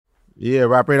Yeah,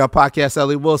 Rap Radar Podcast,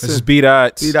 Ellie Wilson. This is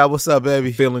B-Dot. B-Dot, what's up,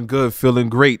 baby? Feeling good, feeling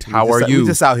great. How are you? We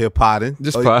just out here podding. Pod.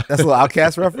 That's a little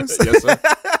Outcast reference? Yes, sir.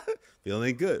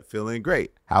 Feeling good, feeling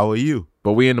great. How are you?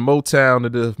 But we in the Motown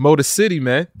of the Motor City,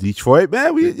 man. Detroit,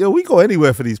 man. We go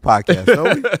anywhere for these podcasts,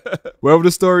 don't we? Wherever the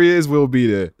story is, we'll be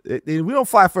there. We don't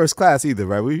fly first class either,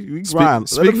 right? We grind.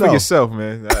 Speak for yourself,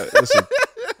 man. Listen,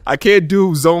 I can't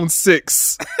do Zone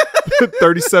 6,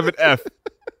 37F.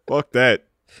 Fuck that.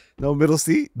 No middle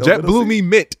seat? No JetBlue me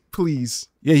mint, please.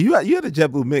 Yeah, you had a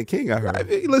JetBlue mint king, I heard.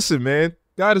 Hey, listen, man.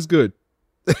 God is good.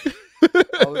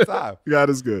 All the time. God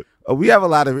is good. We have a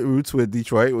lot of roots with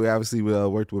Detroit. We obviously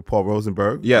worked with Paul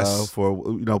Rosenberg. Yes.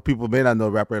 For people may not know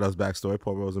Rap Radar's backstory.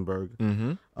 Paul Rosenberg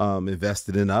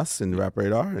invested in us in Rap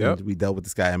Radar, and we dealt with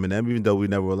this guy Eminem, even though we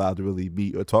never were allowed to really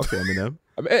meet or talk to Eminem.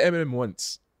 I met Eminem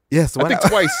once. Yes, I think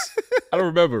twice. I don't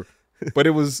remember, but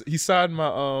it was he signed my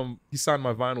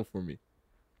vinyl for me,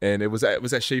 and it was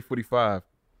at Shea 45.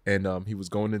 And he was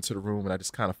going into the room, and I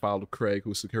just kind of followed Craig,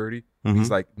 who's security. He's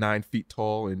like 9 feet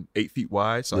tall and 8 feet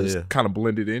wide, so I just kind of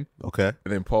blended in. Okay.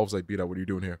 And then Paul was like, "B-Dot, what are you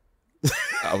doing here?"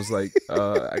 I was like,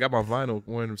 "I got my vinyl,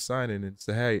 wanted him signing," and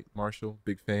said, "Hey, Marshall,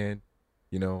 big fan.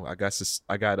 I got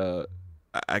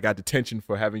detention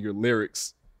for having your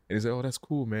lyrics." And he said, "Oh, that's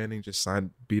cool, man." And he just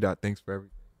signed B-Dot. Thanks for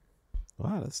everything.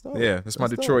 Wow, that's dope. Yeah, that's my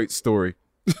Detroit story.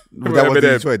 That was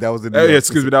Detroit. That was the New York. Yeah,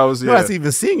 excuse me. That was That's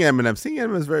even seeing Eminem. Seeing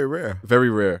Eminem is very rare. Very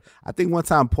rare. I think one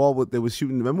time they was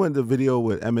shooting. Remember when the video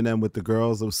with Eminem with the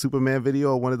girls, the Superman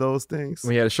video, or one of those things?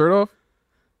 When he had a shirt off.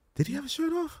 Did he have a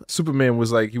shirt off? Superman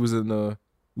was like he was in the.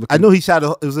 I know he shot.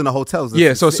 It was in a hotel.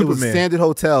 So Superman. It was a Standard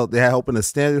Hotel. They had opened a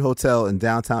Standard Hotel in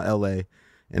downtown LA,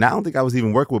 and I don't think I was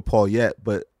even working with Paul yet,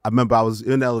 but I remember I was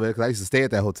in the elevator because I used to stay at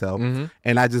that hotel,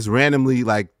 and I just randomly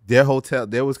their hotel.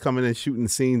 They was coming in shooting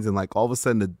scenes, and all of a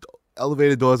sudden the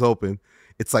elevator doors open.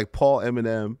 It's like Paul,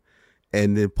 Eminem,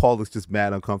 and then Paul looks just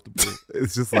mad uncomfortable.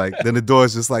 It's just then the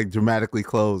doors just dramatically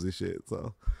close and shit.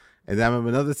 So, and then I remember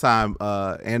another time,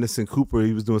 Anderson Cooper,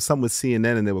 he was doing something with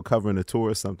CNN and they were covering a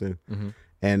tour or something.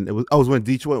 And it was when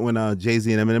Detroit, when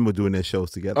Jay-Z and Eminem were doing their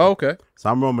shows together. Oh, okay. So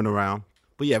I'm roaming around.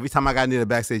 But yeah, every time I got near the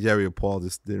backstage area, Paul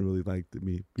just didn't really like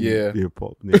me. Near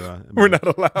Paul. We're not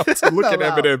allowed to look at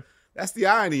Eminem. That's the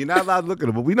irony. You're not allowed to look at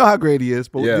him, but we know how great he is.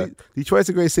 But Detroit's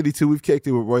a great city too. We've kicked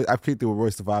it with Royce. I've kicked it with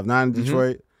Royce the 5'9" in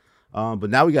Detroit.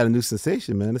 But now we got a new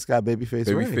sensation, man. This guy, Babyface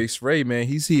Ray. Babyface Ray, man,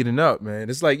 he's heating up, man.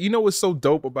 It's what's so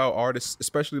dope about artists,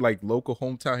 especially local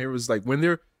hometown heroes, when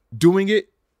they're doing it,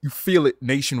 you feel it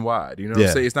nationwide. You know what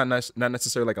I'm saying? It's not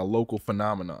necessarily a local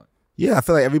phenomenon. Yeah, I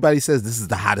feel like everybody says this is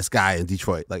the hottest guy in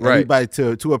Detroit. Everybody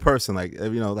to a person,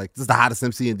 this is the hottest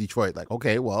MC in Detroit.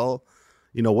 Okay, well,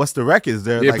 what's the record? Is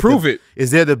there prove it? Is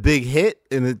there the big hit?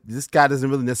 And this guy doesn't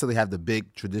really necessarily have the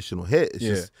big traditional hit. It's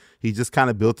just he just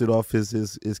kind of built it off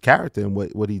his character and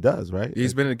what he does, right?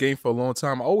 He's been in the game for a long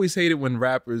time. I always hated when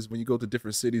rappers, when you go to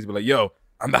different cities, be like, "Yo,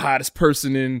 I'm the hottest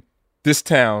person in this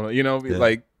town."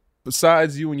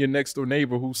 Besides you and your next door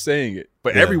neighbor who's saying it,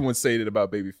 but everyone's saying it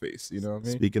about Babyface. You know what I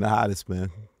mean? Speaking of hottest,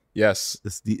 man. Yes,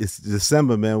 it's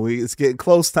December, man. It's getting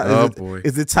close time. Oh boy,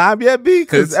 is it time yet, B?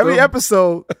 Because every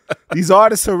episode, these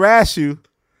artists harass you.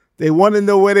 They want to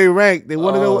know where they rank. They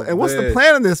want to know. And what's the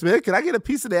plan on this, man? Can I get a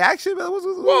piece of the action, man?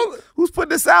 Who's putting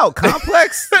this out?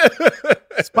 Complex,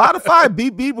 Spotify,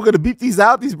 beep. We're gonna beep these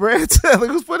out. These brands.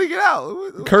 Who's putting it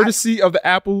out? Courtesy of the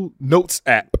Apple Notes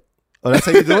app. Oh, that's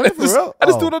how you doing it for real? I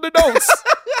just do it on the notes.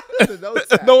 The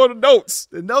Notes app. No, on the notes.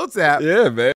 The Notes app. Yeah,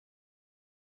 man.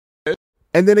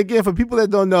 And then again, for people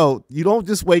that don't know, you don't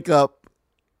just wake up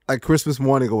Christmas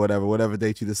morning or whatever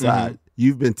date you decide.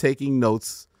 You've been taking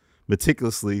notes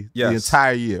meticulously the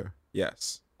entire year.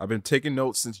 Yes. I've been taking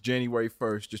notes since January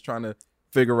 1st, just trying to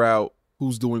figure out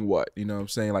who's doing what. You know what I'm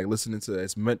saying? Listening to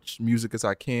as much music as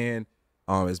I can,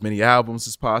 as many albums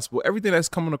as possible. Everything that's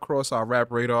coming across our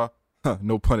Rap Radar,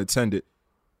 no pun intended,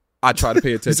 I try to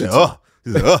pay attention to.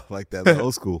 He's like that,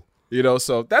 old school.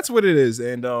 So that's what it is,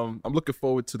 and I'm looking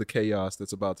forward to the chaos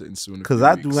that's about to ensue. Because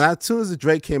as soon as the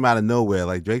Drake came out of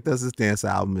nowhere, Drake does his dance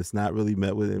album, it's not really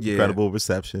met with incredible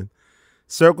reception.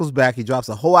 Circles back, he drops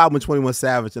a whole album with 21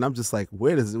 Savage, and I'm just like,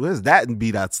 where's that in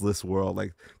B-Dot's list world?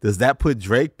 Does that put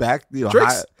Drake back?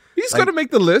 He's gonna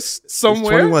make the list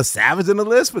somewhere. 21 Savage in the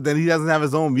list, but then he doesn't have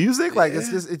his own music.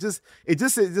 It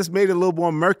just made it a little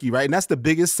more murky, right? And that's the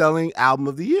biggest selling album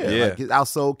of the year. Yeah. It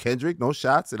outsold Kendrick, no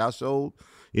shots. It outsold,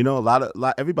 a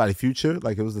lot everybody. Future,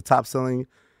 it was the top selling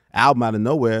album out of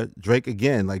nowhere. Drake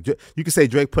again, you could say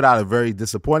Drake put out a very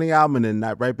disappointing album, and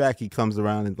then right back he comes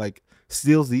around and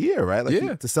steals the year,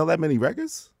 right? To sell that many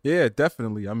records. Yeah,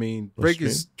 definitely. I mean, Drake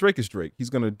is Drake. He's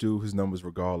gonna do his numbers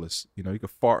regardless. He could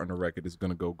fart on a record, it's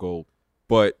gonna go gold.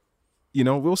 But you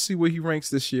know, we'll see where he ranks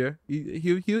this year.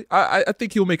 I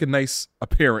think he'll make a nice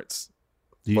appearance.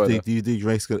 Do you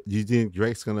think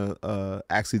Drake's gonna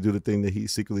actually do the thing that he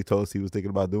secretly told us he was thinking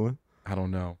about doing? I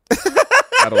don't know.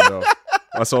 I don't know.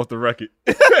 That's off the record.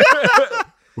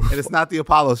 And it's not the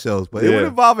Apollo shows, but it would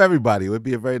involve everybody. It would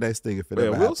be a very nice thing if it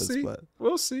ever happens. See. But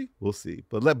we'll see. We'll see.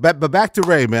 But back to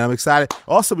Ray, man. I'm excited.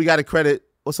 Also, we got to credit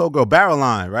what's old girl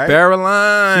Barreline, right?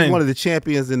 Barreline. She's one of the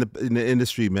champions in the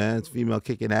industry, man. It's female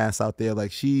kicking ass out there.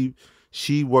 Like she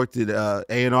worked at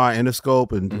A&R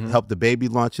Interscope and helped the baby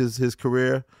launch his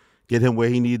career, get him where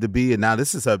he needed to be. And now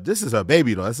this is her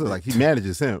baby though. This is like he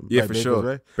manages him. Yeah, right? for Babyface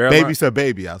sure. Ray? Baby's her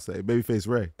baby, I'll say. Babyface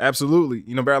Ray. Absolutely.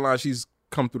 You know, Barreline, she's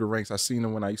come through the ranks. I seen her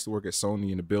when I used to work at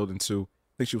Sony in the building too.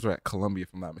 I think she was at Columbia,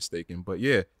 if I'm not mistaken. But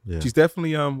yeah. She's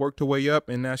definitely worked her way up,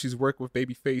 and now she's worked with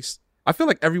Babyface. I feel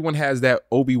like everyone has that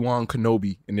Obi-Wan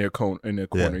Kenobi in their corner.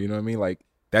 You know what I mean? Like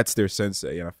that's their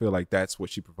sensei, and I feel like that's what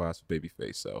she provides for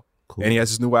Babyface. So, cool. And he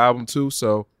has his new album too.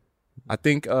 So, I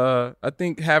think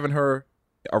having her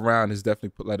around has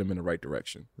definitely led him in the right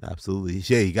direction. Absolutely.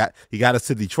 Yeah, he got us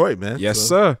to Detroit, man. Yes,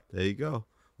 sir. There you go.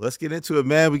 Let's get into it,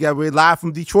 man. We got Ray live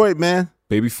from Detroit, man.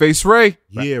 Babyface Ray.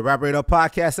 Yeah, Rap Radar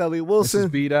Podcast, Elliot Wilson. This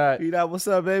is B-Dot. B-Dot, what's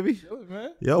up, baby? Yo,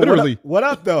 man. Yo, literally. What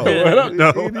up, though? What up,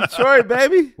 though? In Detroit,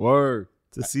 baby. Word.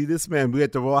 To see this man. We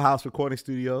at the Raw House Recording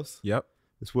Studios. Yep.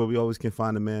 It's where we always can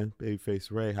find the man,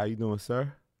 Babyface Ray. How you doing,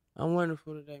 sir? I'm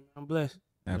wonderful today, man. I'm blessed.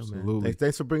 Absolutely.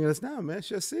 Thanks for bringing us down, man. It's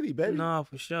your city, baby. No,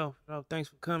 for sure. Thanks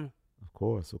for coming.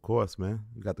 Of course, man.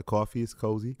 We got the coffee. It's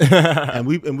cozy. and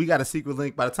we got a secret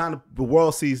link. By the time the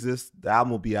world sees this, the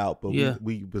album will be out. But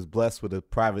we was blessed with a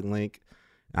private link.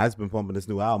 I've just been pumping this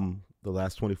new album the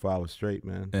last 24 hours straight,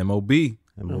 man. MOB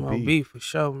for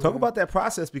sure, man. Talk about that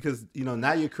process because, you know,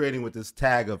 now you're creating with this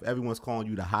tag of everyone's calling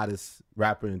you the hottest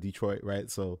rapper in Detroit, right?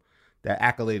 So that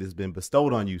accolade has been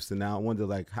bestowed on you. So now I wonder,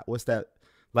 like, what's that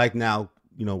like now,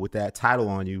 you know, with that title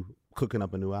on you, cooking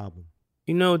up a new album?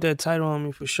 You know, with that title on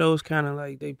me for sure, it's kind of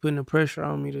like they putting the pressure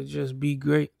on me to just be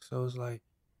great. So it's like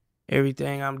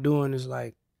everything I'm doing is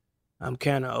like I'm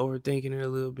kind of overthinking it a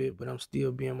little bit, but I'm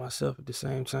still being myself at the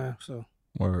same time. So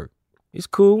word. It's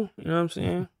cool. You know what I'm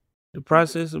saying? The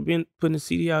process of putting the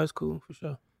CD out is cool for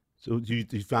sure. So you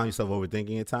found yourself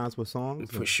overthinking at times with songs?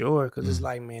 For sure, because it's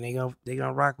like, man, they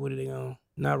gonna rock with it, they gonna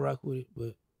not rock with it.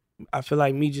 But I feel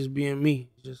like me just being me,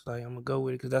 it's just like I'm gonna go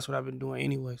with it because that's what I've been doing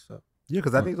anyway. So yeah,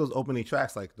 because I think those opening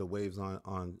tracks like the Waves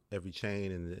on Every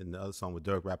Chain and the other song with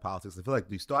Dirk, Rap Politics, I feel like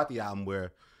you start the album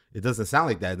where it doesn't sound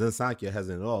like that. It doesn't sound like you're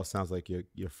hesitant at all. It sounds like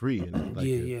you're free. And like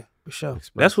yeah, for sure.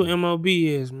 That's what MOB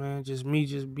is, man. Just me,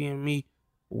 just being me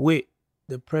with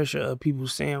the pressure of people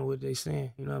saying what they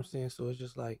saying. You know what I'm saying? So it's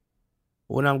just like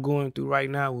what I'm going through right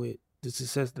now with the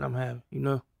success that I'm having, you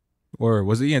know? Or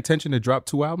was it your intention to drop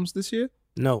 2 albums this year?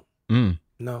 No.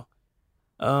 No.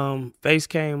 Face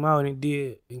came out and it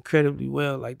did incredibly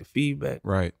well, like the feedback.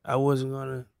 Right. I wasn't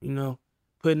gonna,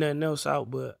 put nothing else out,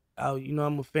 but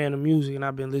I'm a fan of music and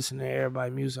I've been listening to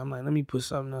everybody's music. I'm like, let me put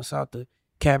something else out to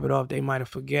cap it off. They might have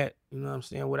forget, you know what I'm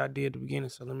saying, what I did at the beginning.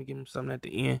 So let me give them something at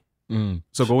the end.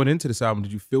 So going into this album,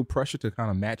 did you feel pressure to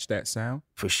kind of match that sound?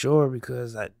 For sure,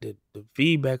 because the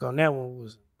feedback on that one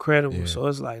was incredible. Yeah. So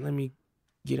it's like, let me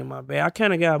get in my bag. I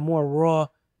kind of got more raw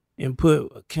and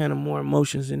put kind of more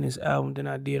emotions in this album than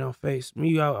I did on Face.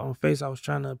 On Face, I was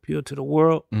trying to appeal to the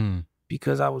world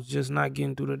because I was just not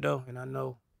getting through the door. And I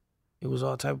know it was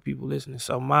all type of people listening.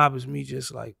 So Mob is me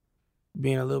just like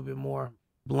being a little bit more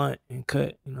blunt and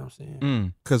cut, you know what I'm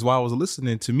saying? Because while I was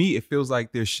listening, to me, it feels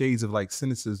like there's shades of like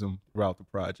cynicism throughout the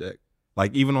project.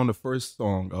 Like even on the first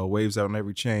song, Waves Out on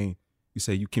Every Chain, you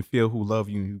say you can feel who love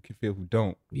you and you can feel who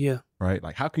don't. Yeah. Right?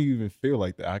 Like how can you even feel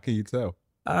like that? How can you tell?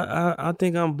 I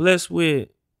think I'm blessed with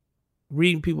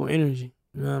reading people's energy.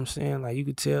 You know what I'm saying? Like you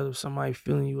could tell if somebody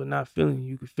feeling you or not feeling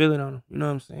you. You could feel it on them. You know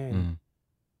what I'm saying?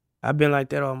 I've been like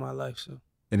that all my life. So.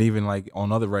 And even like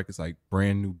on other records like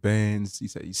Brand New Benz, he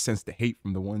said you sense the hate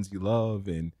from the ones you love,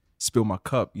 and Spill My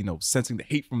Cup, sensing the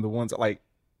hate from the ones like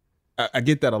I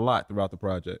get that a lot throughout the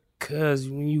project. Cause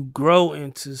when you grow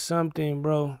into something,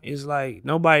 bro, it's like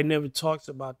nobody never talks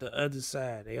about the other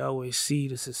side. They always see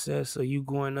the success of you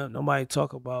going up. Nobody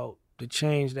talk about the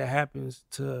change that happens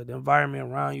to the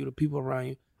environment around you, the people around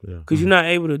you. Yeah. Cause you're not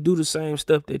able to do the same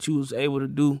stuff that you was able to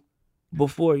do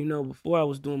before. Before I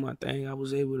was doing my thing, I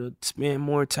was able to spend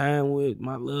more time with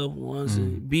my loved ones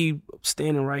and be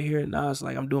standing right here. Now it's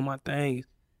like I'm doing my thing.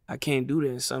 I can't do that.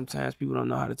 And sometimes people don't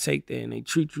know how to take that and they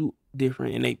treat you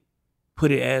different and they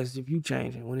put it as if you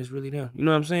changing when it's really them. You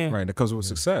know what I'm saying? Right. That comes with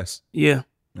success. Yeah.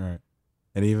 All right.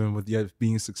 And even with you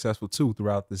being successful too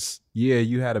throughout this year,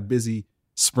 you had a busy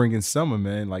spring and summer,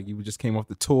 man. Like you just came off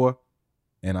the tour.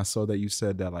 And I saw that you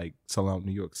said that like selling out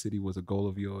New York City was a goal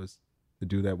of yours to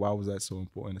do that. Why was that so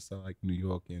important to sell like New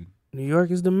York? And New York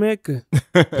is the Mecca.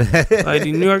 Like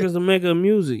New York is the Mecca of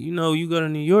music. You know, you go to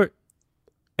New York,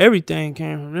 everything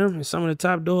came from them. And some of the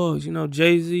top dogs, you know,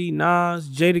 Jay-Z, Nas,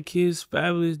 Jadakiss,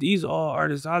 Fabulous. These are all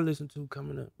artists I listen to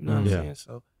coming up. You know what I'm saying?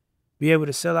 So be able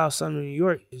to sell out something in New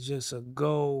York is just a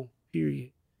goal,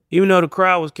 period. Even though the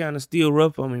crowd was kind of still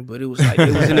rough on me, but it was like,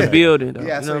 it was in the building, though.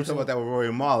 Yeah, I you saw know you talking about that with Roy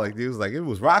and Mal. Like, it was like, it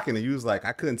was rocking, and you was like,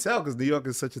 I couldn't tell because New York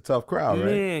is such a tough crowd,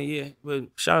 right? Yeah. But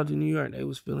shout out to New York. They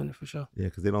was feeling it for sure. Yeah,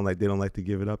 because they don't like to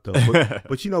give it up, though.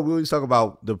 But you know, we always talk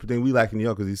about the thing we like in New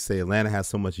York because you say Atlanta has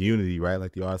so much unity, right?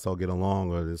 Like the artists all get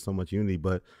along or there's so much unity.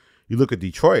 But you look at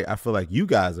Detroit, I feel like you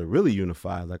guys are really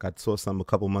unified. Like I saw something a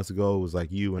couple months ago. It was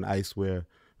like you and Icewear,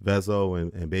 Vezo,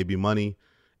 and Baby Money.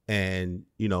 And,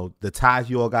 you know, the ties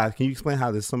you all guys, can you explain how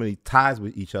there's so many ties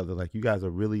with each other? Like you guys are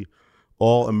really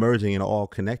all emerging and all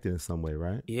connected in some way,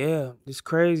 right? Yeah, it's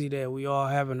crazy that we all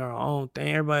having our own thing.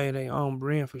 Everybody their own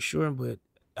brand for sure. But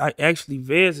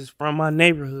Vez is from my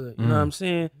neighborhood. You know what I'm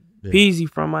saying? Yeah. Peasy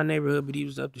from my neighborhood, but he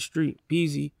was up the street.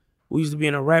 Peasy, we used to be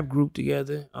in a rap group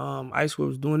together. Icewear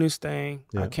was doing his thing.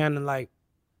 Yeah. I kind of like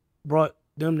brought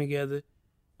them together.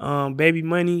 Baby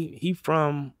Money, he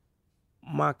from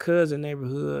my cousin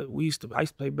neighborhood. I used to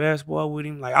play basketball with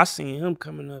him. Like I seen him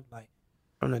coming up like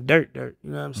from the dirt. You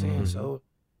know what I'm saying? So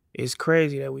it's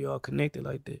crazy that we all connected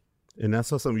like that. And I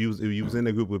saw something you was in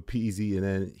the group with Peasy, and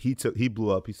then he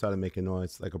blew up. He started making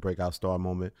noise, like a breakout star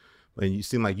moment. And you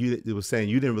seemed like it was saying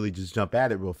you didn't really just jump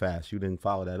at it real fast. You didn't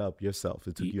follow that up yourself.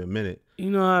 It took you a minute.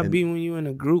 You know how it be when you in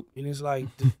a group and it's like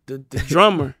the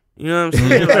drummer. You know what I'm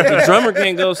saying? Like the drummer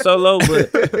can't go solo,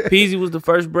 but Peasy was the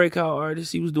first breakout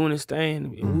artist. He was doing his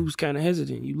thing, and we was kind of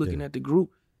hesitant. You looking at the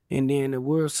group, and then the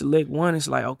world select one. It's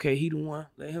like, okay, he the one,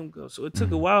 let him go. So it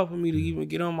took a while for me to even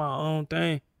get on my own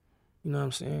thing. You know what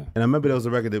I'm saying? And I remember there was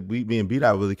a record that me and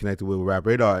B-Dot really connected with Rap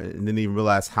Radar, and didn't even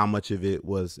realize how much of it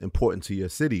was important to your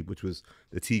city, which was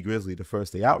the T Grizzly, the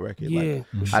First Day Out record. Yeah,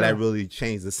 like, how that really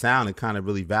changed the sound and kind of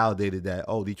really validated that,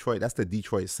 oh, Detroit, that's the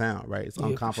Detroit sound, right? It's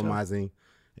uncompromising.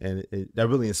 And that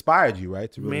really inspired you,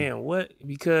 right? To really... Man, what?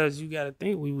 Because you got to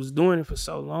think, we was doing it for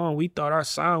so long. We thought our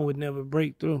sound would never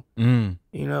break through. You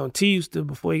know, T used to,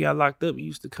 before he got locked up, he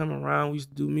used to come around. We used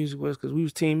to do music with us because we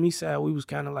was Team Eastside. We was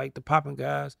kind of like the popping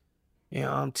guys.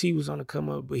 And T was on the come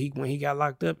up, but when he got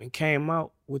locked up and came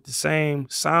out with the same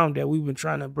sound that we've been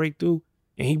trying to break through,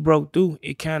 and he broke through,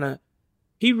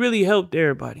 he really helped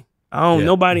everybody.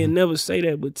 Nobody will never say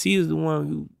that, but T is the one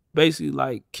who basically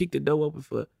like kicked the door open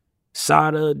for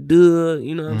Sada, Duh,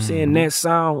 you know what I'm saying? That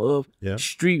sound of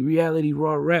street reality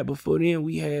raw rap. Before then,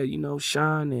 we had, you know,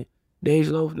 Sean and Dej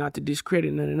Loaf, not to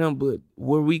discredit none of them, but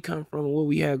where we come from and what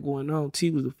we had going on, T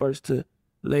was the first to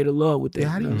lay the law with that. Yeah,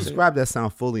 how do you describe that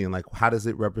sound fully, and like how does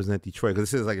it represent Detroit? Because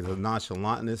it says like it's a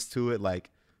nonchalantness to it, like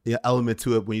the element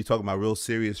to it when you talk about real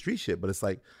serious street shit, but it's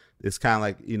like, it's kind of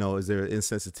like, you know, is there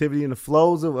insensitivity in the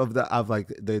flows of like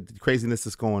the craziness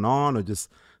that's going on, or just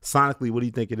sonically, what do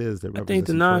you think it is that represents I think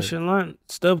the nonchalant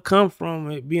stuff come from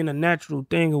it being a natural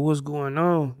thing of what's going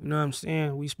on. You know what I'm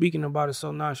saying? We speaking about it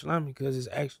so nonchalant because it's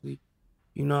actually,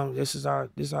 you know, this is our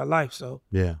life. So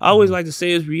yeah, I always like to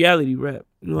say it's reality rap.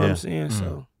 You know what I'm saying?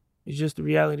 So it's just the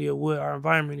reality of what our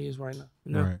environment is right now.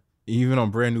 You know? Right. Even on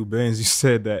Brand New Benz, you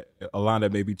said that a line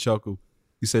that made me chuckle.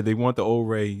 You said they want the old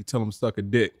Ray. You tell them suck a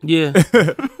dick. Yeah.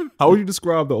 How would you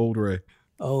describe the old Ray?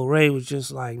 Old Ray was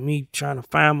just like me trying to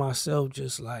find myself,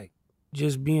 just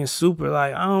being super,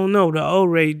 like, I don't know. The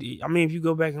old Ray, I mean, if you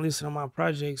go back and listen to my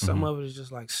project, some of it is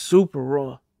just like super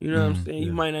raw. You know what I'm saying?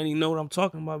 You might not even know what I'm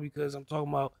talking about because I'm talking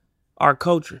about our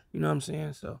culture. You know what I'm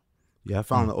saying? So. Yeah, I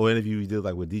found the old interview you did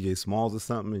like with DJ Smalls or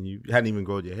something, and you hadn't even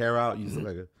grown your hair out. You just look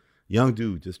like a young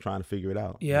dude just trying to figure it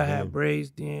out. Yeah, I had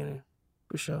braids then,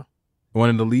 for sure. One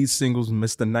of the lead singles,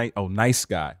 Mr. Nice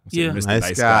Guy. Yeah, Mr.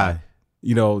 Nice Guy.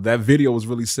 You know, that video was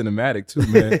really cinematic too,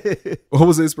 man. What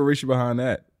was the inspiration behind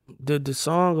that? The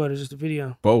song or just the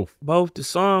video? Both. The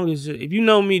song is just, if you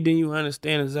know me, then you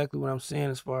understand exactly what I'm saying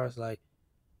as far as like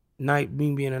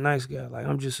me being a nice guy. Like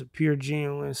I'm just a pure,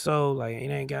 genuine soul. Like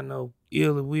it ain't got no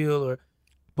ill will or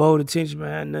bold intention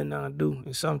behind nothing I do.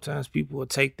 And sometimes people will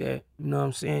take that, you know what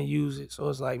I'm saying, use it. So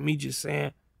it's like me just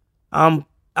saying, I'm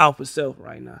out for self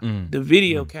right now. The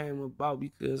video came about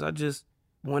because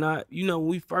when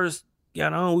we first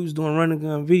got on, we was doing run and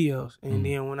gun videos. And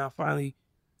then when I finally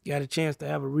got a chance to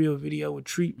have a real video with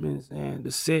treatments and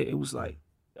the set, it was like,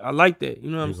 I like that. You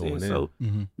know what I'm saying? So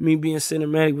me being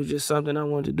cinematic was just something I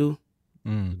wanted to do.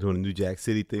 Doing the New Jack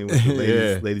City thing with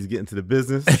the ladies getting to the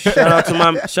business. Shout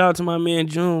out to my man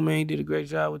June, man. He did a great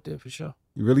job with that for sure.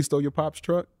 You really stole your pop's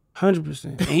truck? 100%.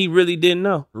 And he really didn't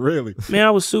know. Really? Man,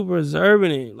 I was super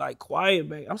observant and like quiet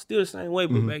back. I'm still the same way,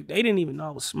 but back they didn't even know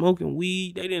I was smoking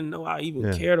weed. They didn't know I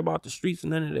even cared about the streets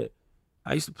and none of that.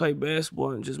 I used to play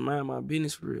basketball and just mind my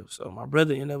business for real. So my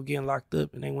brother ended up getting locked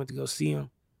up and they went to go see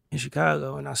him in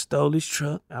Chicago, and I stole his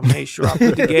truck. I made sure I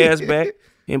put the gas back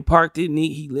and parked it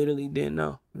neat. He literally didn't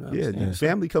know. You know what I'm saying?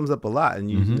 Family comes up a lot,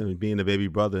 and you know, being a baby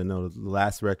brother. You know, the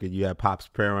last record you had Pop's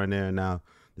Prayer on there, and now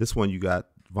this one you got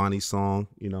Vonnie's song.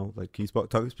 You know, like can you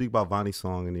speak about Vonnie's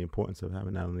song and the importance of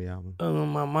having that on the album.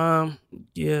 My mom,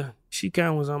 she kind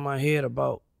of was on my head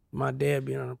about my dad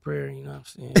being on a prayer. You know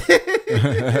what I'm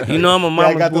saying? You know, I'm a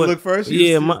mama's boy. got to look first.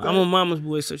 I'm a mama's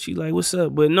boy, so she like, what's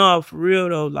up? But no, for real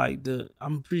though, like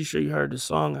I'm pretty sure you heard the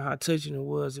song and how touching it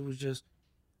was. It was just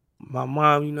my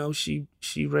mom. You know, she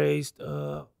raised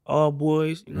all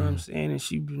boys. You know what I'm saying, and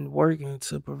she been working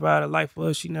to provide a life for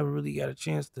us. She never really got a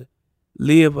chance to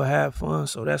live or have fun,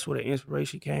 so that's where the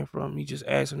inspiration came from. Me just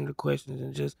asking her the questions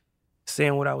and just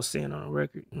saying what I was saying on the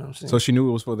record. You know what I'm saying? So she knew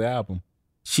it was for the album.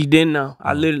 She didn't know.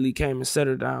 I literally came and set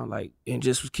her down, like, and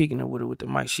just was kicking her with the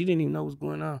mic. She didn't even know what was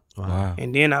going on. Wow.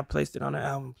 And then I placed it on the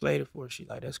album, played it for her. She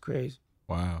like, that's crazy.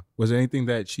 Wow. Was there anything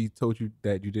that she told you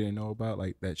that you didn't know about,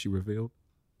 like that she revealed?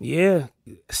 Yeah.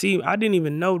 See, I didn't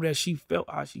even know that she felt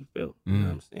how she felt. You know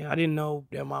what I'm saying? I didn't know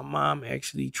that my mom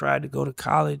actually tried to go to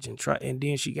college and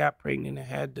then she got pregnant and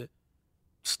had to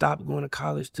stop going to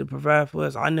college to provide for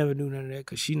us. I never knew none of that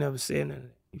because she never said none of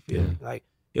that. You feel me? Like,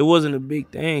 it wasn't a big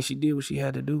thing. She did what she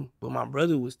had to do. But my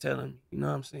brother was telling me, you know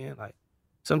what I'm saying? Like,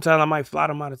 sometimes I might fly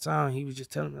them out of town. He was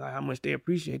just telling me like how much they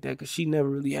appreciate that because she never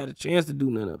really had a chance to do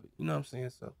none of it. You know what I'm saying?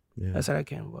 So that's how that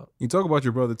came about. You talk about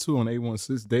your brother too on A1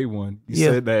 since day one. You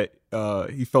said that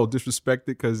he felt disrespected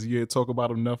because you had talked about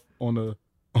him enough on the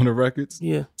records.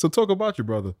 Yeah. So talk about your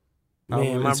brother.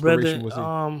 Man, my brother,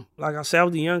 like I said, I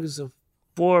was the youngest of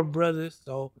 4 brothers.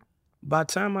 So by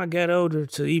the time I got older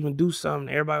to even do something,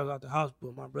 everybody was out the house.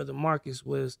 But my brother Marcus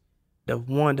was the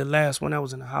last one that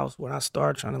was in the house when I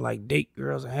started trying to like date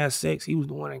girls and have sex. He was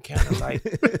the one that kind of like,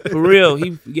 for real,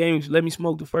 he let me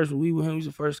smoke the first weed with him. He was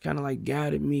the first kind of like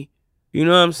guided me. You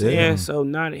know what I'm saying? Yeah. So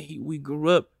now that we grew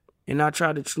up and I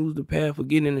tried to choose the path of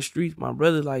getting in the streets, my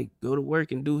brother like go to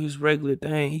work and do his regular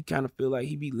thing. He kind of feel like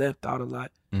he be left out a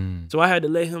lot. So I had to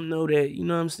let him know that, you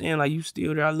know what I'm saying? Like, you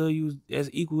still there. I love you as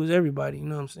equal as everybody. You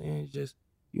know what I'm saying? It's just,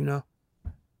 you know.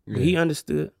 But he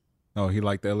understood. Oh, he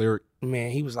liked that lyric? Man,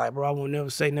 he was like, bro, I won't never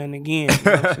say nothing again. You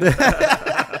know what I'm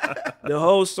saying? The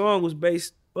whole song was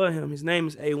based for him. His name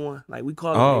is A1. Like, we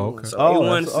call him A1. Okay. So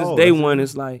A1 since day one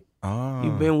is like,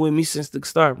 you've been with me since the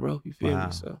start, bro. You feel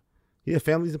me? So. Yeah,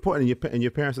 family's important, and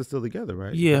your parents are still together,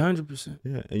 right? Yeah, 100%.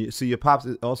 Yeah, and so your pops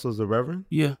also is a reverend.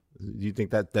 Yeah. Do you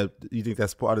think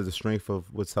that's part of the strength of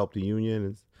what's helped the union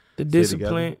and the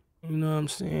discipline? You know what I'm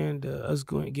saying? Us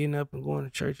getting up and going to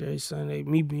church every Sunday,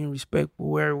 me being respectful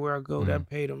wherever I go, that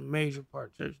played a major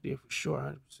part. Church did for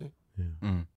sure, 100%.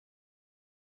 Yeah.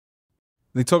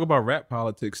 They talk about rap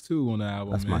politics too on the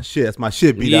album. That's my shit. That's my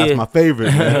shit, B. That's my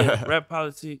favorite. Man. Rap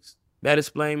politics. That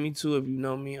explained me too, if you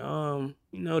know me.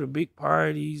 You know, the big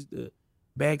parties, the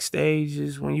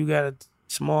backstages, when you got a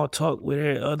small talk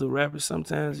with other rappers,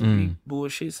 sometimes it be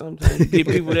bullshit. Sometimes you get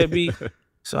people that be.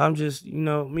 So I'm just, you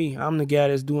know, me. I'm the guy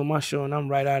that's doing my show, and I'm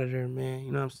right out of there, man.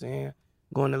 You know what I'm saying?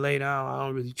 Going to lay down, I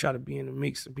don't really try to be in the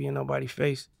mix or be in nobody's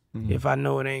face. If I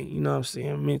know it ain't, you know what I'm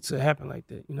saying, meant to happen like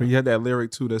that. You know? But you had that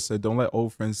lyric too that said, don't let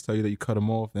old friends tell you that you cut them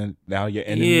off and now you're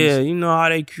enemies. Yeah, you know how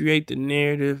they create the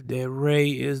narrative that Ray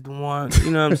is the one.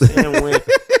 You know what I'm saying? When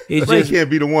it Ray can't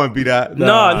be the one, be that.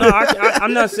 No,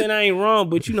 I'm not saying I ain't wrong,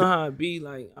 but you know how it be.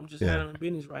 Like, I'm just handling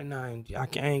business right now, and I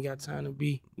ain't got time to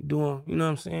be doing, you know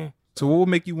what I'm saying? So what would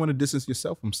make you want to distance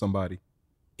yourself from somebody?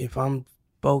 If I'm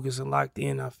focused and locked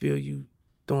in, I feel you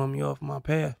throwing me off my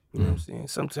path. You know what I'm saying?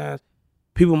 Sometimes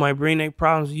people might bring their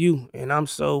problems to you, and I'm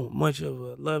so much of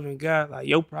a loving guy, like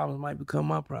your problems might become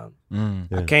my problems.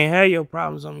 I can't have your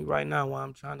problems on me right now while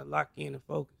I'm trying to lock in and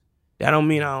focus. That don't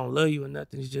mean I don't love you or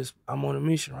nothing. It's just I'm on a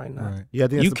mission right now. Right. Yeah,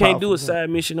 you can't do a side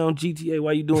mission on GTA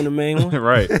while you doing the main one.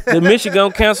 Right. The mission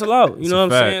gonna cancel out. You know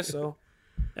what I'm saying? So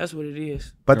that's what it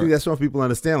is. But I think that's what people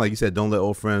understand. Like you said, don't let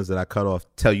old friends that I cut off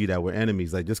tell you that we're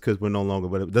enemies. Like, just because we're no longer,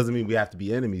 but it doesn't mean we have to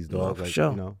be enemies, dog. No, for like,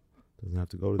 sure. You know, doesn't have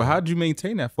to go to But how did you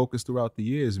maintain that focus throughout the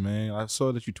years, man? I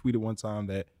saw that you tweeted one time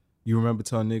that you remember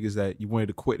telling niggas that you wanted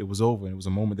to quit. It was over, and it was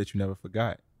a moment that you never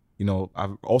forgot. You know,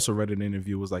 I've also read an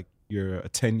interview. It was like you're a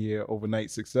 10-year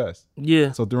overnight success.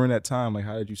 Yeah. So during that time, like,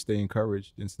 how did you stay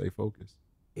encouraged and stay focused?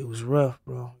 It was rough,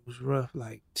 bro. It was rough.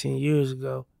 Like 10 years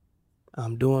ago,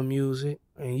 I'm doing music,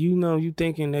 and you know, you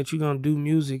thinking that you're gonna do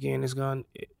music and it's gonna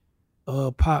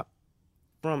pop.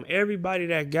 from everybody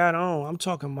that got on, I'm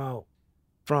talking about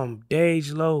from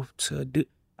Dage Low to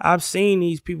I've seen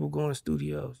these people go in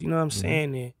studios, you know what I'm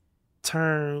saying, and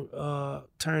turn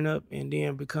up and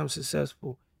then become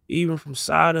successful. Even from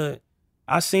Sada,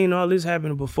 I seen all this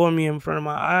happen before me in front of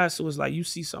my eyes. So it's like you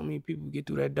see so many people get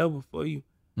through that double for you.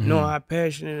 Knowing how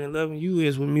passionate and loving you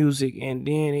is with music, and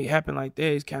then it happened like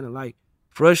that, it's kind of like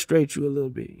frustrate you a little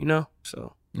bit, you know?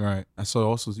 So right. I saw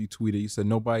also you tweeted, you said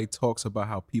nobody talks about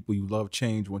how people you love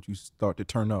change once you start to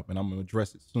turn up, and I'm gonna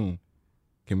address it soon.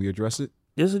 Can we address it?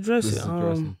 Just address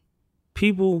it.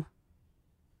 People,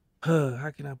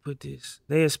 how can I put this?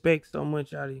 They expect so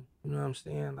much out of you. You know what I'm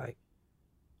saying? Like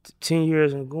 10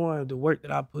 years and going, the work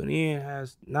that I put in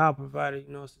has now provided,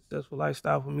 you know, a successful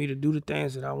lifestyle for me to do the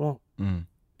things that I want.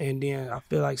 And then I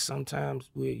feel like sometimes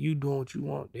with you doing what you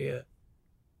want, they'll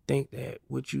think that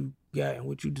what you got and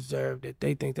what you deserve, that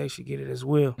they think they should get it as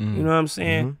well. You know what I'm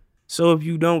saying? So if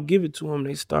you don't give it to them,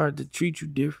 they start to treat you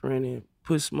different and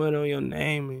put smut on your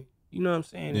name, and you know what I'm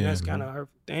saying? And that's kind of a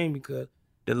hurtful thing because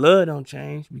the love don't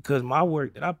change because my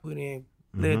work that I put in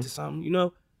led to something, you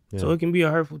know? So it can be a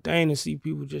hurtful thing to see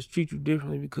people just treat you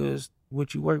differently because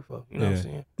what you work for, you know what I'm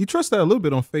saying? You trust that a little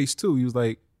bit on Face too. He was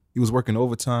like, he was working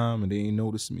overtime and they ain't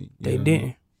noticed me. They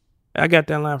didn't. I got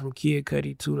that line from Kid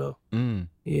Cudi too though.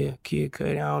 Yeah, Kid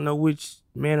Cudi. I don't know which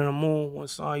Man on the Moon, one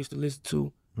song I used to listen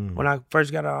to. When I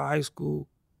first got out of high school,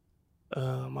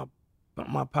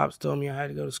 my pops told me I had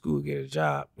to go to school to get a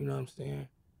job, you know what I'm saying?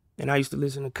 And I used to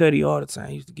listen to Cudi all the time.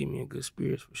 He used to give me a good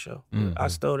spirits for sure. I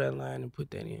stole that line and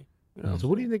put that in. You know so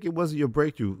what do you think it was your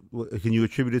breakthrough? Can you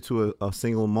attribute it to a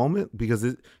single moment? Because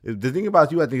the thing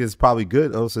about you, I think, is probably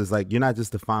good also is like you're not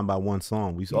just defined by one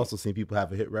song. We've also seen people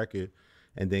have a hit record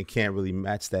and then can't really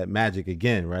match that magic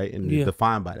again, right? And you're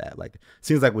defined by that. Like,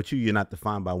 seems like with you, you're not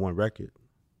defined by one record.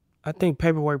 I think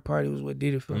Paperwork Party was what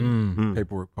did it for me.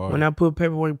 Paperwork Party. When I put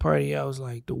Paperwork Party, I was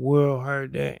like, the world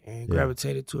heard that and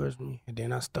gravitated towards me. And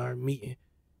then I started meeting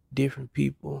different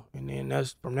people. And then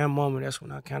that's from that moment, that's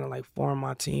when I kind of like formed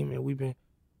my team. And we've been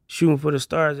shooting for the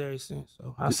stars ever since.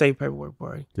 So I say Paperwork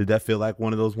Party. Did that feel like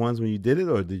one of those ones when you did it?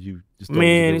 Or did you just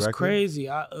Man, it's crazy.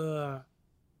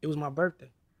 It was my birthday.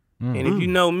 And if you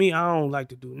know me, I don't like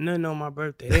to do nothing on my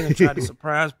birthday. They done try to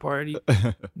surprise party,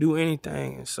 do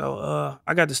anything. And so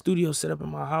I got the studio set up in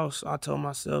my house. So I told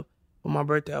myself for my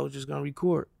birthday I was just gonna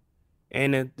record.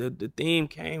 And the theme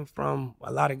came from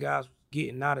a lot of guys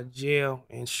getting out of jail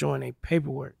and showing their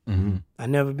paperwork. I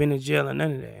never been in jail or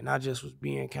none of that. And I just was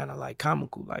being kind of like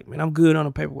comical. Like, man, I'm good on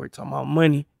the paperwork, talking about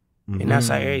money. And that's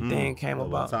how everything came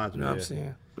about. You know what I'm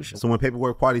saying? Sure. So when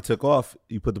Paperwork Party took off,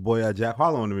 you put the boy Jack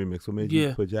Harlow on the remix. What made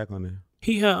you put Jack on there?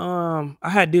 He had I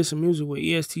had did some music with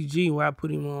ESTG where I put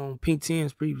him on Pink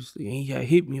Tens previously, and he had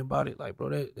hit me about it like, bro,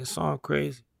 that song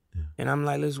crazy. And I'm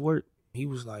like, let's work. He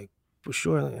was like, for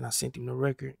sure. And I sent him the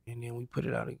record, and then we put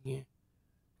it out again.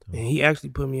 And he actually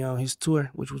put me on his tour,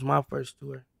 which was my first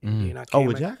tour. And then I came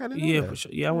with Jack? I didn't know that. For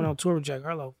sure. Yeah, I went on tour with Jack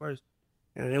Harlow first,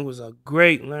 and it was a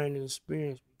great learning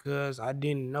experience because I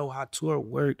didn't know how tour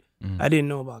worked. I didn't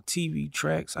know about TV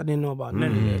tracks. I didn't know about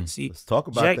none of that. See, let's talk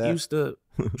about Jack that. used to,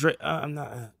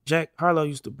 Jack Harlow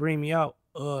used to bring me out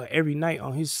every night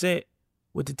on his set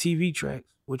with the TV tracks,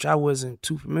 which I wasn't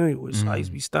too familiar with, so I used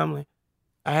to be stumbling.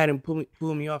 I had him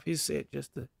pull me off his set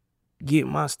just to get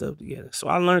my stuff together. So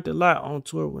I learned a lot on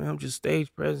tour with him, just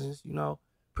stage presence, you know,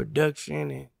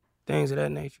 production and things of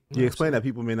that nature. You explain that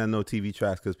people may not know TV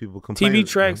tracks because people complain. TV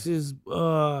tracks is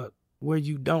where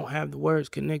you don't have the words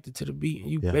connected to the beat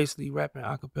and you basically rapping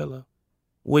a cappella.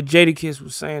 What Jadakiss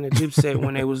was saying at Dipset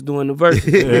when they was doing the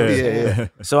verses.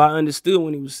 So I understood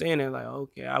when he was saying that, like,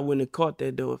 okay, I wouldn't have caught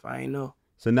that though if I ain't know.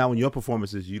 So now when your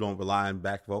performances, you don't rely on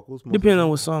back vocals? Depending on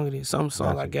what song it is. Some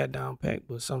songs I got down packed,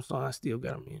 but some songs I still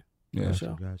got them in. Yeah,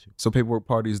 sure. Got you. So Paperwork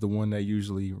Party is the one that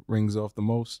usually rings off the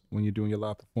most when you're doing your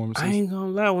live performances? I ain't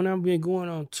gonna lie, when I've been going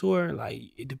on tour, like,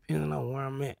 it depends on where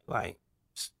I'm at. Like,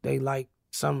 they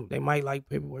might like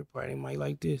Paperwork Party, they might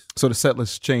like this. So the set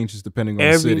list changes depending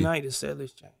on the city? Every night the set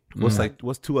list changes.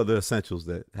 What's two other essentials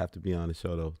that have to be on the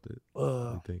show though? That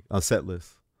you think on set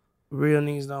list? Real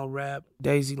Niggas Don't Rap,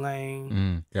 Daisy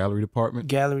Lane, Gallery Department.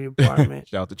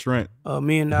 Shout out to Trent. $1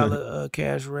 Million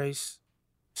Cash Race,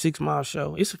 6 Mile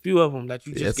Show. It's a few of them that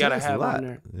you just gotta have on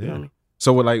there. You know what I mean?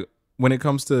 So when it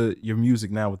comes to your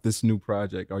music now with this new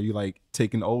project, are you like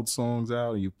taking old songs out?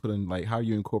 Or you putting like how are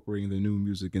you incorporating the new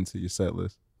music into your set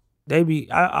list? They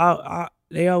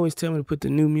always tell me to put the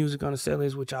new music on the set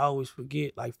list, which I always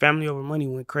forget. Like Family Over Money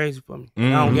went crazy for me.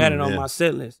 And I don't got it on my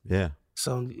set list. Yeah.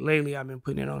 So lately I've been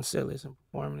putting it on the set list and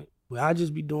performing it. But I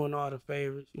just be doing all the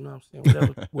favorites, you know what I'm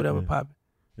saying? Whatever popping.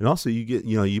 And also you get,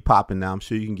 you popping now. I'm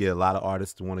sure you can get a lot of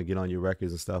artists to want to get on your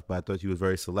records and stuff, but I thought you was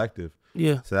very selective.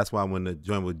 Yeah. So that's why when the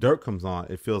joint with Dirk comes on,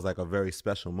 it feels like a very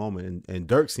special moment. And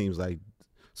Dirk seems like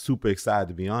super excited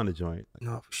to be on the joint.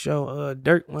 No, for sure.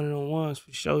 Dirk, one of them ones,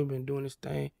 for sure, he been doing his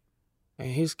thing. And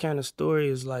his kind of story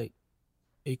is like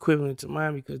equivalent to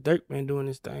mine because Dirk been doing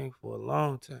this thing for a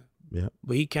long time. Yeah.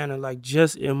 But he kind of like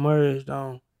just emerged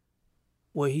on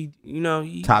what he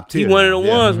top tier. He one of the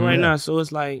ones right now. So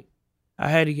it's like I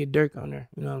had to get Dirk on there.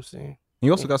 You know what I'm saying?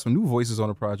 You also got some new voices on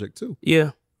the project too.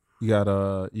 Yeah. You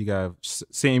got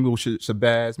Samuel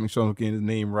Shabazz. Make sure I'm getting his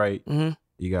name right. Mm-hmm.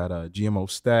 You got GMO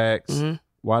Stacks. Mm-hmm.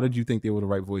 Why did you think they were the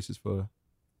right voices for?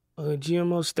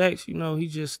 GMO Stacks, he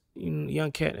just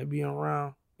young cat that be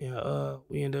around. And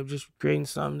we end up just creating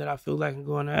something that I feel like can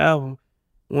go on the album.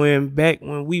 When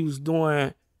we was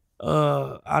doing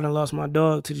I Done Lost My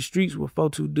Dog to the Streets with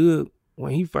 42 Doug,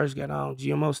 when he first got on,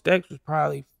 GMO Stacks was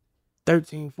probably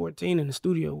 13, 14 in the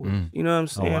studio with us. You know what I'm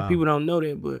saying? wow. People don't know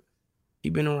that, but he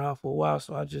been around for a while.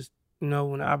 So I just, when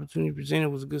the opportunity presented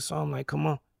was a good song, I'm like, come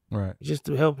on. Right. Just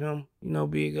to help him,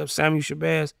 big up. Samuel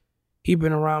Shabazz, he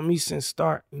been around me since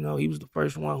start. He was the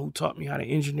first one who taught me how to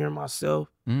engineer myself.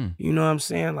 You know what I'm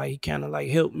saying? Like, he kind of like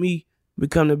helped me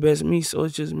become the best me. So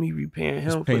it's just me repaying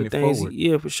him for the things.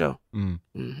 Yeah, for sure.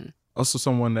 Mm-hmm. Also,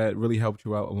 someone that really helped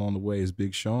you out along the way is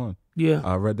Big Sean. Yeah.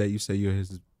 I read that you said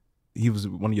he was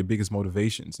one of your biggest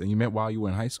motivations, and you met while you were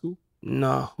in high school.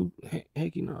 No,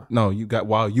 heck no. No, you got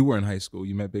while you were in high school.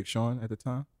 You met Big Sean at the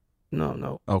time.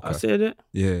 No. Okay. I said that?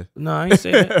 Yeah. No, I ain't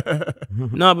say that.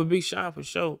 No, but Big Sean for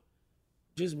sure.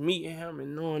 Just meeting him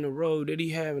and knowing the road that he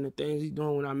had and the things he's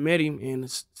doing when I met him and the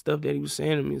stuff that he was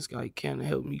saying to me, it's like kind of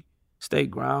helped me stay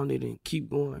grounded and keep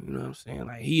going. You know what I'm saying?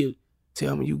 Like, he'll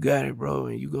tell me, you got it, bro,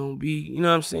 and you gonna be, you know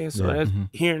what I'm saying? So that's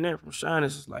hearing that from Sean,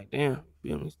 it's just like, damn,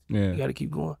 you feel me? Yeah. You gotta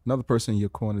keep going. Another person in your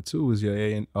corner too is your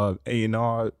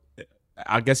A&R.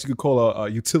 I guess you could call her a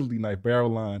utility knife, Barrel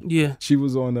Line. Yeah. She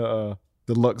was on the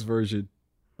deluxe version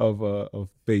of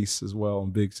Face as well on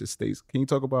Big's Estates. Can you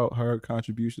talk about her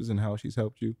contributions and how she's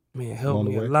helped you? Man, helped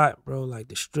me a lot, bro. Like,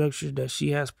 the structure that she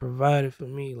has provided for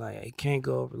me, like, it can't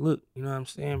go overlooked. You know what I'm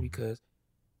saying? Because,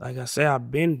 like I said,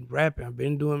 I've been rapping, I've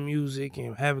been doing music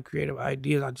and having creative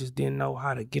ideas. I just didn't know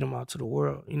how to get them out to the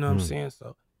world. You know what I'm saying?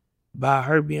 So by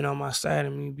her being on my side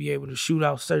and me be able to shoot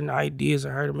out certain ideas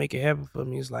of her to make it happen for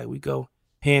me, it's like we go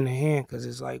hand in hand because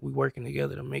it's like we working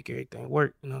together to make everything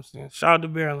work. You know what I'm saying? Shout out to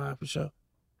Barrel Line for sure.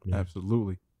 Yeah.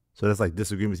 Absolutely. So that's like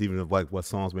disagreements even of like what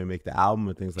songs may make the album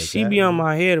and things like that. She be on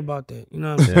my head about that. You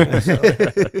know what I'm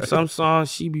saying? So, some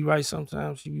songs she be right,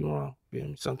 sometimes she be wrong.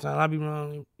 Sometimes I be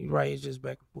wrong, you right. It's just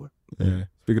back and forth. Yeah.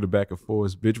 Speaking of back and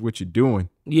forth, bitch, what you doing?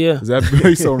 Yeah. Is that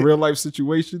based on real life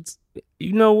situations?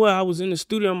 You know what? I was in the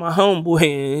studio with my homeboy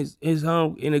and his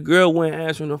home, and the girl wasn't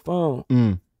answering the phone.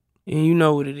 And you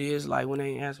know what it is, like when they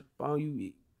ain't answering the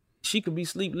phone, she could be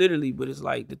asleep literally, but it's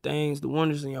like the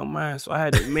wonders in your mind. So I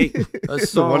had to make a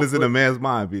song. The wonders in a man's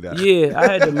mind be that. Yeah,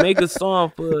 I had to make a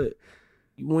song for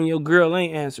when your girl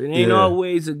ain't answering. It ain't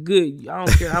always a good. I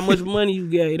don't care how much money you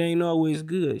get, it ain't always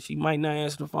good. She might not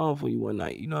answer the phone for you one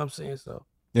night. You know what I'm saying? So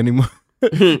any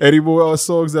more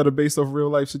songs that are based off real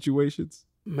life situations?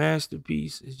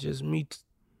 Masterpiece is just me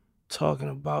talking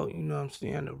about, you know what I'm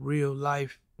saying, the real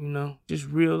life, just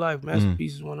real life.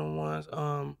 Masterpiece is one of the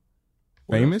ones.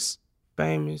 Famous?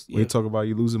 Famous. Yeah. We talk about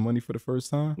you losing money for the first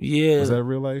time? Yeah. Was that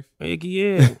real life? Heck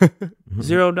yeah.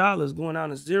 $0 going down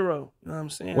to zero. You know what I'm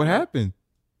saying? What happened?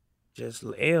 Just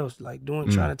L's, like trying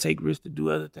to take risks to do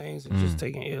other things and just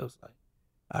taking L's. Like,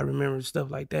 I remember stuff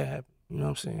like that happen. You know what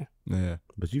I'm saying? Yeah.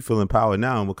 But you feel empowered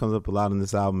now, and what comes up a lot in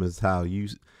this album is how you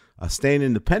are staying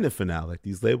independent for now. Like,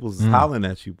 these labels is hollering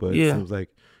at you, but it seems like,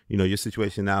 your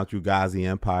situation now through Ghazi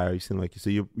Empire, you seem like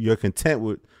you're content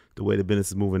with the way the business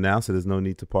is moving now, so there's no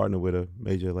need to partner with a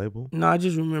major label. No, I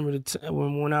just remember the time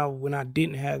when I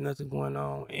didn't have nothing going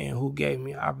on, and who gave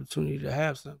me an opportunity to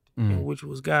have something, and which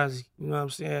was Ghazi. You know what I'm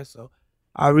saying? So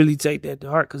I really take that to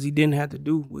heart because he didn't have to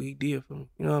do what he did for me.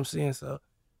 You know what I'm saying? So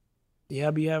yeah,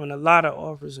 I be having a lot of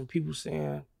offers and people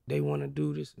saying they want to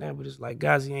do this and that, but it's like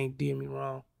Ghazi ain't did me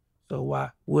wrong, so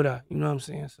why would I? You know what I'm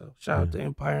saying? So shout out to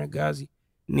Empire and Ghazi.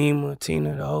 Nima,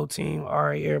 Tina, the whole team,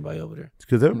 RA, everybody over there.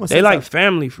 Because they like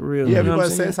family for real. Yeah, everybody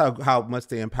says how much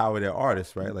they empower their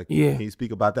artists, right? Like, can you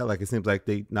speak about that? Like, it seems like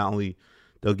they not only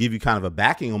they'll give you kind of a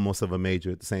backing almost of a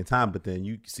major at the same time, but then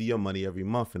you see your money every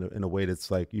month in a way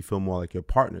that's like you feel more like your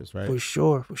partners, right? For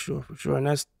sure. And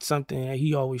that's something that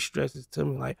he always stresses to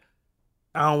me. Like,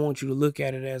 I don't want you to look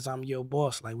at it as I'm your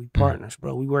boss. Like, we partners,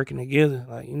 bro. We working together.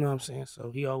 Like, you know what I'm saying?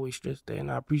 So he always stressed that,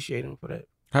 and I appreciate him for that.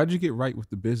 How'd you get right with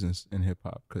the business in hip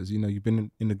hop? Because, you've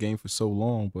been in the game for so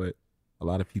long, but a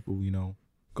lot of people,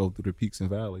 go through the peaks and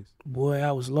valleys. Boy,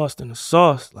 I was lost in the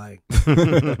sauce. Like,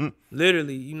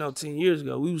 literally, 10 years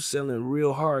ago, we was selling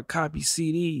real hard copy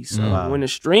CDs. So when the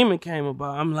streaming came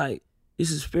about, I'm like,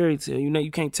 this is fairy tale.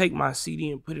 You can't take my CD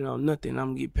and put it on nothing.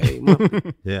 I'm going to get paid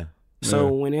monthly. Yeah.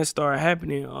 So when that started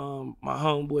happening, my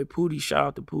homeboy Pootie, shout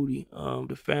out to Pootie,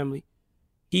 the family,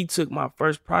 he took my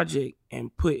first project and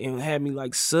had me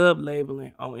like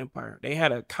sub-labeling on Empire. They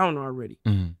had an account already.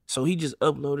 So he just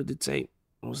uploaded the tape.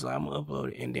 I was like, I'm gonna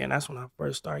upload it. And then that's when I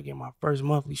first started getting my first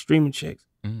monthly streaming checks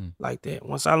like that.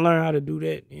 Once I learned how to do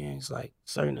that, then it's like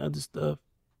certain other stuff,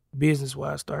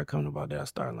 business-wise, started coming about that. I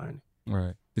started learning.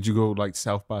 Right. Did you go like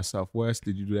South by Southwest?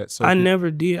 Did you do that circuit? I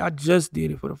never did. I just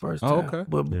did it for the first time. Oh, okay.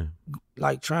 But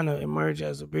like trying to emerge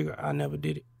as a bigger, I never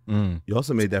did it. You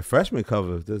also made that freshman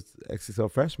cover, this XXL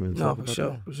freshman. No, for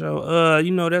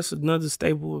sure. That's another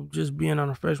staple of just being on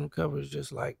a freshman cover is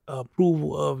just like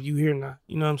approval of you here now.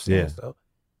 You know what I'm saying? Yeah. So,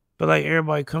 but like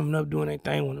everybody coming up doing their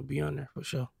thing want to be on there for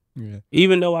sure. Yeah.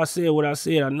 Even though I said what I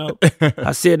said, I know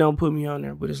I said don't put me on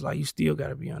there, but it's like you still got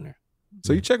to be on there.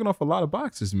 So you're checking off a lot of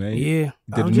boxes, man. Yeah.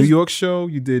 You did the New York show.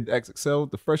 You did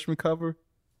XXL, the freshman cover.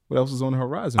 What else is on the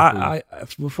horizon for you?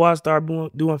 Before I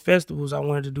started doing festivals, I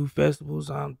wanted to do festivals.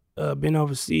 I've been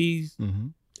overseas.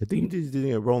 I think you did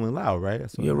it at Rolling Loud, right?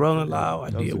 Yeah, Rolling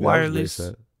Loud. I did Wireless.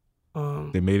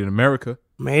 They made it in America.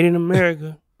 Made in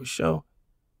America, for sure.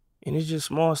 And it's just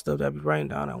small stuff that I be writing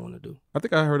down I want to do. I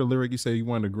think I heard a lyric you say you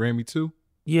wanted a Grammy too.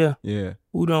 Yeah. Yeah.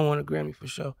 Who don't want a Grammy for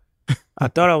sure? I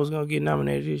thought I was going to get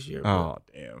nominated this year. Oh,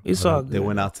 damn. It's all good. They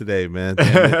went out today, man.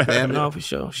 Damn it. No, for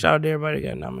sure. Shout out to everybody that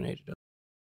got nominated, though.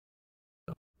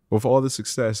 With all the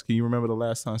success, can you remember the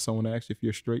last time someone asked you if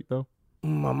you're straight, though?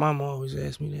 My mama always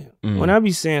asked me that. When I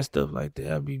be saying stuff like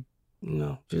that, I be,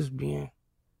 just being.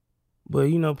 But,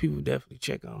 people definitely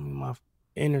check on me. My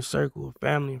inner circle of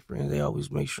family and friends, they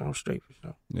always make sure I'm straight for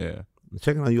sure. Yeah.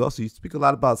 Checking on you also, you speak a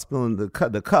lot about spilling the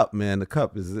cup, man. The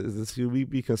cup, is this, should we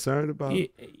be concerned about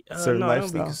certain no, lifestyle? I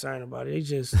don't be concerned about it. It's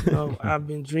just, I've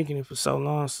been drinking it for so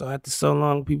long. So after so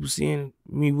long, people seeing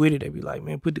me with it, they be like,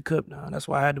 man, put the cup down. That's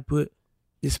why I had to put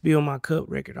the Spill My Cup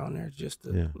record on there just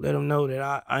to let them know that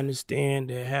I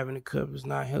understand that having a cup is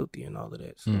not healthy and all of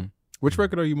that. So. Which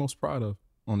record are you most proud of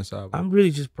on this album? I'm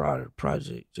really just proud of the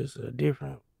project, just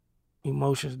different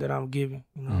emotions that I'm giving.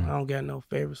 I don't got no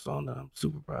favorite song that I'm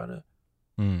super proud of.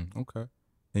 Okay.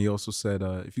 And you also said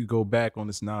if you go back on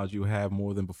this knowledge, you'll have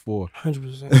more than before.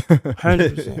 100%.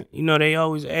 100%. They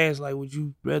always ask, like, would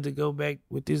you rather go back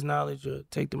with this knowledge or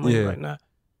take the money right now?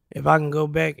 If I can go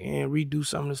back and redo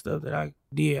some of the stuff that I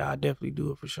did, I definitely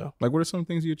do it for sure. Like, what are some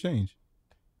things you change?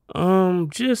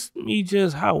 Just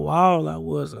how wild I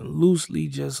was and loosely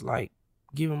just like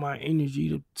giving my energy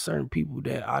to certain people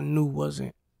that I knew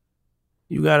wasn't.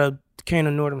 Can't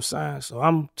ignore them signs. So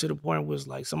I'm to the point where it's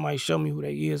like somebody show me who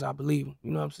they is, I believe them.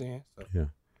 You know what I'm saying? So.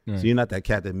 Yeah. So you're not that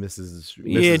cat that misses the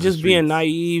street. Yeah, just being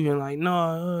naive and like,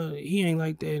 no, he ain't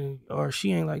like that, or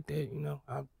she ain't like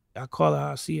that. I call it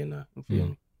how I see it now. You feel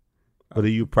me? But are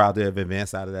you proud to have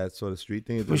advanced out of that sort of street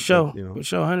thing? For sure. For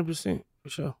sure, 100%. For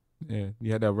sure. Yeah,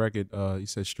 you had that record. You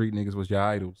said street niggas was your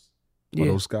idols. Are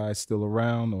those guys still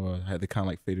around, or had they kind of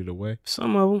like faded away?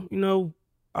 Some of them,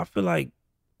 I feel like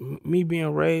me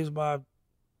being raised by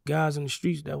guys in the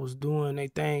streets that was doing their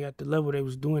thing at the level they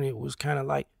was doing it was kind of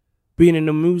like being in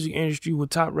the music industry with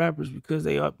top rappers because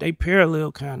they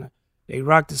parallel kind of. They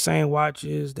rock the same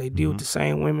watches, they deal with the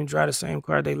same women, drive the same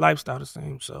car, they lifestyle the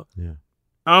same. So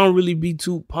I don't really be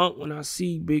too pumped when I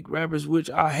see big rappers,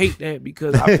 which I hate that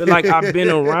because I feel like I've been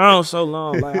around so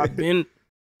long. Like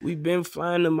we've been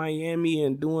flying to Miami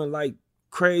and doing like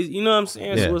crazy, you know what I'm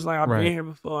saying? So it's like I've been here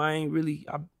before. I ain't really,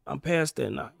 I'm past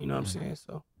that now, you know what I'm saying?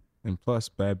 So. And plus,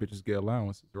 bad bitches get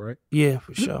allowances, right? Yeah,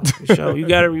 for sure, for sure. You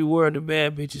got to reward the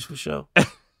bad bitches for sure.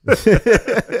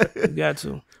 You got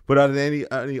to. But are there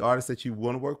any artists that you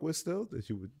want to work with still that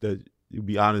you'd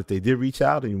be honored if they did reach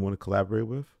out and you want to collaborate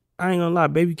with? I ain't gonna lie,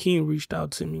 Baby King reached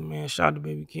out to me, man. Shout out to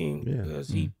Baby King because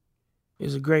he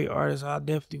is a great artist. I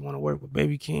definitely want to work with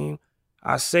Baby King.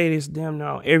 I say this damn near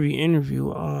on every interview.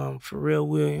 Pharrell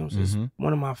Williams is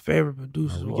one of my favorite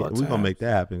producers of all time. We're gonna make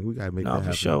that happen. We gotta make that happen.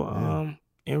 No, for sure.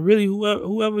 And really,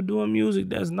 whoever doing music,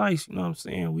 that's nice. You know what I'm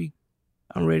saying?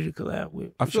 I'm ready to collab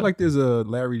with. I feel like there's a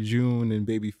Larry June and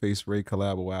Babyface Ray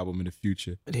collabo album in the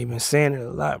future. They've been saying it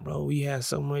a lot, bro. We had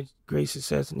so much great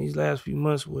success in these last few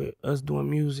months with us doing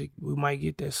music. We might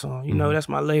get that song. That's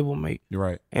my label mate. You're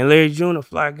right. And Larry June, a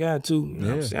fly guy too. You know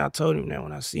what I'm saying? I told him that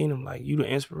when I seen him, like, you the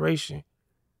inspiration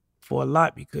for a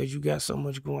lot because you got so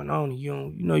much going on. And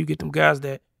you get them guys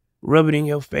that rub it in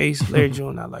your face. Larry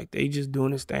June, not like they just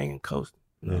doing this thing and coasting.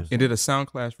 You know And did a sound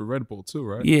clash for Red Bull too,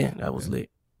 right? Yeah, that was lit.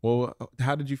 Well,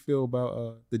 how did you feel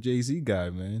about the Jay-Z guy,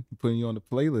 man? Putting you on the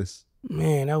playlist.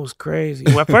 Man, that was crazy.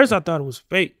 Well, at first I thought it was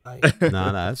fake. Like,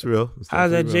 Nah, that's real.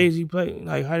 how's that Jay-Z play?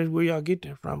 Like, where y'all get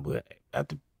that from? But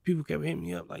after people kept hitting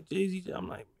me up like Jay-Z, I'm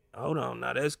like, hold on,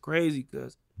 now that's crazy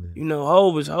because you know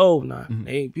Hov is Hov now.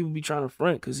 People be trying to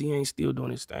front because he ain't still doing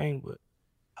his thing, but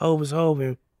Hov is Hov,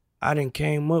 and I done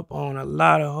came up on a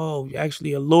lot of Hov.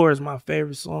 Actually, Allure is my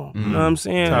favorite song. You know what I'm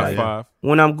saying? Top like, 5.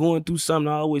 When I'm going through something,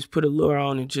 I always put Allure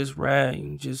on and just ride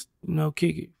and just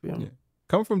kick it. Feel me? Yeah.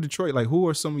 Coming from Detroit, like who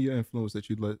are some of your influences that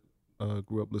you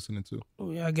grew up listening to?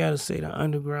 Oh yeah, I gotta say the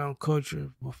underground culture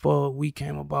before we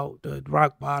came about, the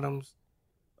Rock Bottoms,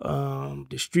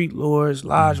 the Street Lords,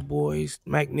 Lodge Boys,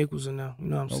 Mac Nichols and them. You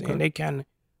know what I'm saying? They kind of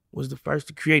was the first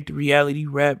to create the reality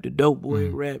rap, the dope boy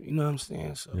rap. You know what I'm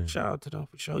saying? So shout out to them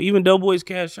for sure. Even Dope Boys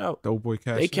Cash Out. Dope Boy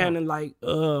Cash Out. They kind of like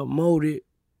molded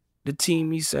the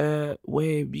Team Eastside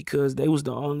way because they was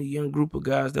the only young group of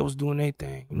guys that was doing their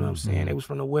thing. You know what I'm saying? They was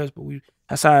from the West, but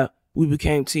that's how we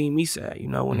became Team Eastside. You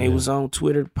know, when they was on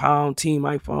Twitter, Pound, Team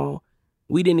iPhone,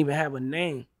 we didn't even have a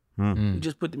name. We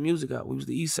just put the music out. We was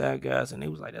the Eastside guys, and they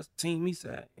was like, that's Team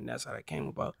Eastside, and that's how that came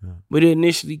about. But it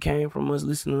initially came from us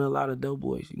listening to a lot of Dope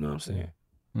Boys. You know what I'm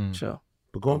saying? Sure.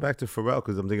 But going back to Pharrell,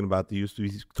 because I'm thinking about you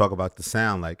talk about the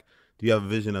sound. Like, do you have a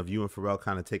vision of you and Pharrell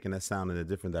kind of taking that sound in a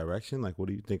different direction? Like, what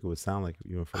do you think it would sound like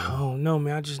you and Pharrell? I don't know,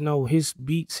 man. I just know his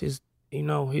beats, his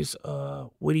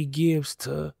what he gives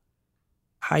to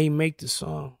how he make the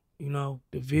song. You know,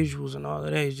 the visuals and all of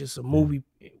that is just a movie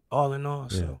all in all.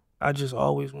 So I just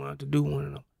always wanted to do one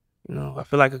of them. You know, I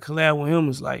feel like a collab with him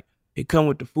is like it come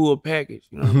with the full package.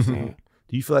 You know what I'm saying?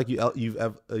 Do you feel like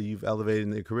you've elevated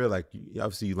in your career? Like,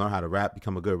 obviously you learn how to rap,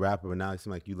 become a good rapper, but now it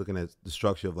seems like you're looking at the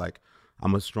structure of like,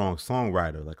 I'm a strong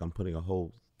songwriter. Like, I'm putting a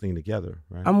whole thing together,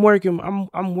 right? I'm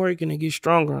working to get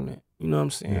stronger on that. You know what I'm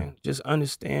saying? Yeah. Just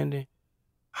understanding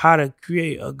how to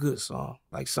create a good song.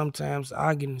 Like, sometimes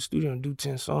I get in the studio and do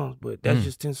 10 songs, but that's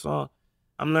just 10 songs.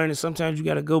 I'm learning sometimes you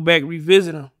got to go back,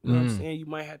 revisit them. You know what I'm saying? You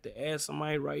might have to add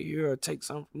somebody right here or take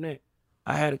something from that.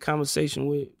 I had a conversation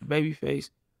with Babyface,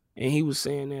 and he was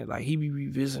saying that, like, he be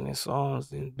revisiting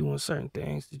songs and doing certain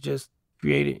things to just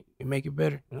create it and make it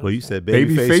better. You know well, you said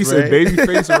Babyface Ray.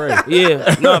 Babyface Ray.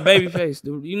 Yeah, no, Babyface.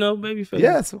 You know Babyface?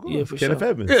 Yes, of course. Yeah, for Kenneth sure.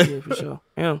 Edmonds. Yeah, for sure.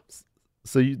 Yeah.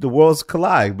 So the worlds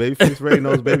collide. Babyface Ray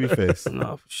knows Babyface.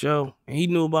 No, for sure. And he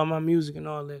knew about my music and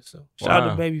all that. So shout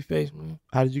out to Babyface, man.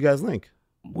 How did you guys link?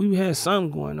 We had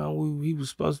something going on. He was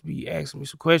supposed to be asking me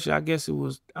some questions. I guess it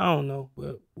was, I don't know,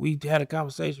 but we had a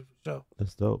conversation for sure.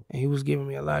 That's dope. And he was giving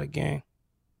me a lot of game.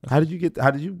 How did you get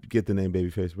the name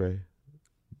Babyface Ray?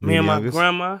 Man, my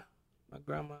grandma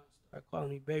started calling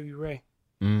me Baby Ray.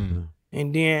 And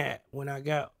then when I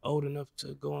got old enough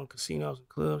to go on casinos and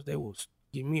clubs, they would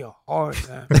give me a hard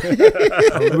time,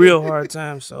 a real hard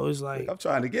time. So it's like, I'm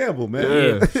trying to gamble,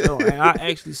 man. Yeah. So, and I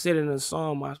actually said in a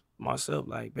song myself,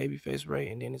 like Babyface Ray,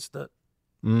 and then it stuck.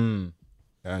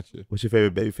 Gotcha. What's your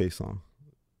favorite Babyface song?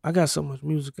 I got so much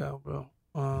music out, bro.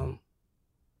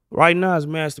 Right now it's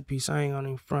Masterpiece. I ain't on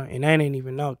in front, and that ain't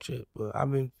even out yet. But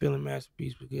I've been feeling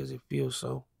Masterpiece because it feels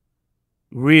so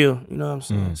real. You know what I'm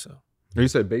saying? So. You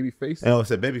said Babyface? Oh, I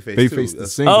said Babyface. Babyface, the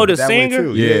singer. Oh, the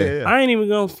singer? Yeah. I ain't even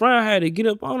going front. I had to get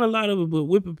up on a lot of it, but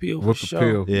Whip Appeal for sure.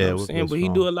 Appeal. You know what I'm saying? But he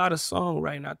do a lot of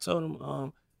songwriting. I told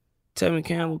him, Tevin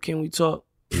Campbell, Can We Talk?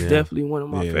 Is definitely one of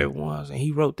my favorite ones, and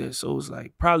he wrote that, so it was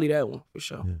like probably that one for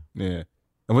sure. Yeah.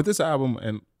 And with this album,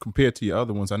 and compared to your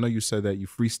other ones, I know you said that you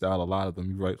freestyle a lot of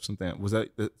them. You write something. Was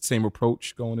that the same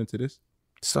approach going into this?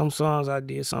 Some songs I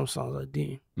did, some songs I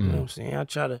didn't. You know what I'm saying? I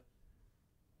try to,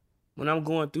 when I'm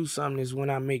going through something is when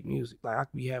I make music. Like, I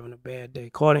could be having a bad day.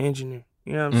 Call the engineer.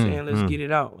 You know what I'm saying? Let's get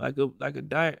it out. Like a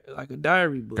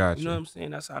diary book. Gotcha. You know what I'm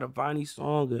saying? That's how the Viney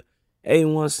song, the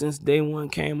A1 Since Day One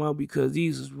came out, because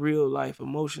these is real life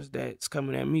emotions that's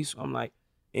coming at me. So I'm like,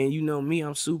 and you know me,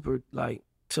 I'm super like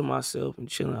to myself and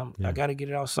chilling. I got to get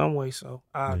it out some way. So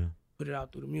I put it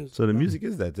out through the music. So the music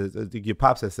is that. I think your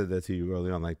pops had said that to you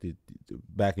early on, like the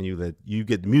backing you, that you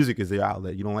get the music is the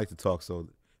outlet. You don't like to talk, so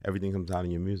everything comes out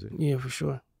in your music. Yeah, for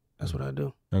sure. That's what I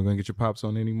do. Are you going to get your pops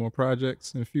on any more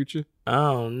projects in the future? I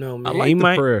don't know, man. I like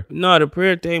the prayer. No, the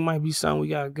prayer thing might be something we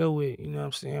got to go with. You know what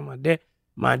I'm saying?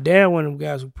 My dad, one of them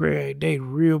guys who pray every day,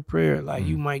 real prayer. Like,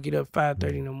 you might get up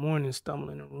 5:30 in the morning, stumble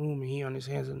in the room, and he on his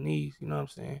hands and knees. You know what I'm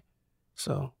saying?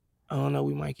 So, I don't know.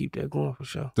 We might keep that going for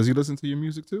sure. Does he listen to your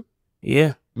music too?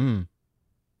 Yeah.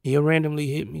 He'll randomly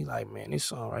hit me like, man, this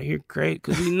song right here crazy.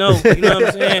 Because he know, you know what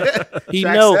I'm saying? He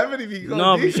know.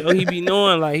 No, for sure. He be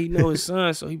knowing, like, he know his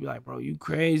son. So he be like, bro, you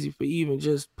crazy for even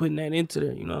just putting that into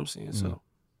there. You know what I'm saying? So.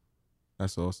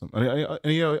 That's awesome.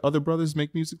 Any other brothers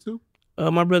make music too?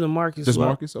 My brother Marcus. Just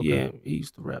Marcus? Okay. Yeah, he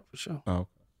used to rap for sure. Oh,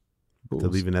 To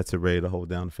leaving that to Ray to hold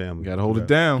down the family. You gotta hold it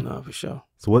down. No, for sure.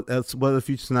 So what else? What other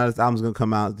future sonata albums gonna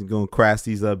come out? You're gonna crash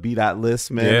these B-Dot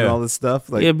lists, man, and all this stuff.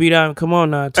 Like, yeah, B-Dot, come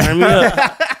on now, turn me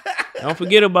up. Don't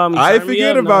forget about me. I ain't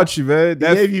forget about you, man. He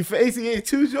gave you face. He gave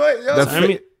 2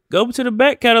 joints. Go to the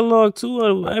back catalog too.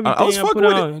 Everything I put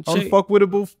on.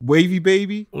 Unfuckwittable, Wavy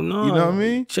Baby. No, you know what I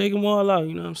mean? Check them all out.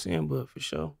 You know what I'm saying? But for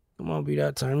sure, come on,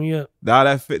 B-Dot, turn me up. Nah,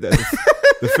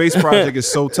 the Face project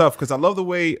is so tough because I love the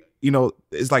way,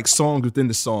 it's like songs within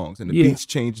the songs and the beats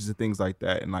changes and things like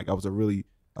that. And like I was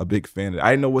a big fan of it.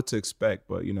 I didn't know what to expect,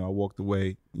 but I walked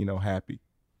away, happy.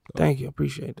 So, thank you,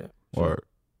 appreciate that. Or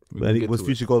what's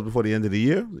future goals before the end of the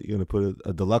year? You gonna put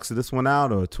a deluxe of this one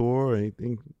out or a tour or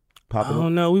anything? I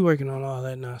don't know. We working on all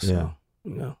that now. So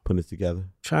putting it together.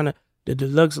 The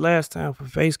deluxe last time for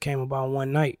Face came about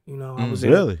one night. I was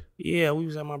really? We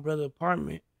was at my brother's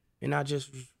apartment. And I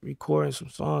just was recording some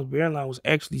songs. Bearline was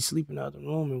actually sleeping out the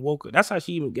room and woke up. That's how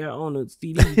she even got on the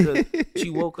CD because she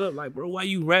woke up like, bro, why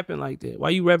you rapping like that? Why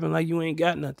you rapping like you ain't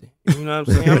got nothing? You know what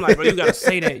I'm saying? I'm like, bro, you gotta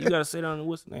say that. You gotta say that on the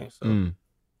what's the name. So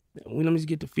we let me just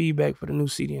get the feedback for the new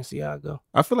CD and see how it go.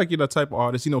 I feel like you're the type of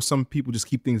artist. Some people just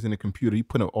keep things in the computer. You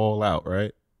put it all out,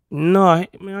 right? No, I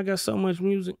got so much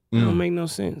music. It don't make no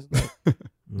sense. Like,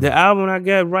 the album I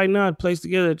got right now placed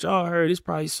together that y'all heard, it's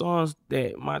probably songs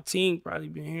that my team probably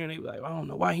been hearing. They be like, I don't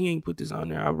know why he ain't put this on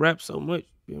there. I rap so much.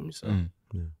 You feel me? So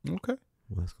okay.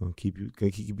 Well, that's gonna keep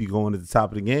you going at the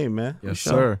top of the game, man. Yes,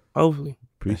 sir. Hopefully.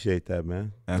 Appreciate that,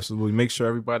 man. Absolutely. Make sure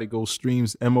everybody goes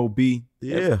streams MOB.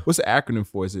 Yeah. What's the acronym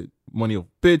for? Is it Money Over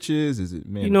Bitches? Is it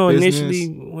Man of Business?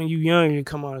 Initially when you young, you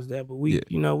come on as that, but we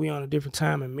on a different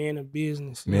time and Man of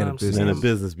Business. You know what I'm saying? Man of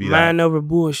Business. Mind over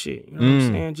bullshit. You know what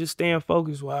I'm saying? Just staying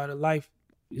focused while the life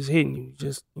is hitting you.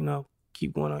 Just,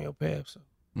 keep going on your path.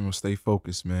 So stay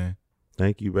focused, man.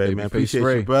 Thank you, Ray, Babyface man. Appreciate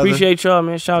Ray. you, brother. Appreciate y'all,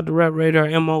 man. Shout out to Rap Radar,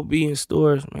 MOB in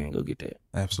stores, man. Go get that.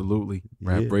 Absolutely.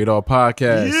 Rap Radar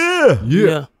Podcast.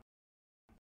 Yeah.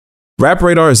 Rap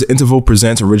Radar is an Interval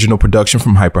Presents original production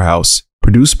from Hyperhouse,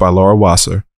 produced by Laura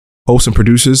Wasser. Hosts and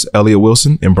producers, Elliot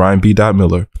Wilson and Brian B.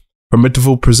 Miller. From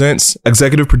Interval Presents,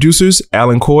 executive producers,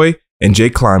 Alan Coy and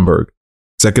Jake Kleinberg.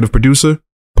 Executive producer,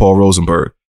 Paul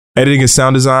Rosenberg. Editing and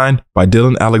sound design by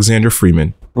Dylan Alexander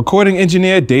Freeman. Recording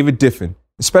engineer, David Diffin.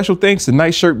 Special thanks to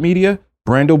Nightshirt Media,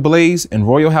 Brando Blaze, and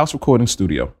Royal House Recording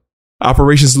Studio.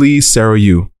 Operations lead, Sarah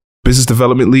Yu. Business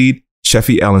development lead,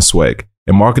 Sheffy Allen Swag.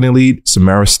 And marketing lead,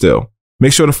 Samara Still.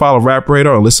 Make sure to follow Rap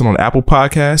Radar and listen on Apple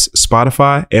Podcasts,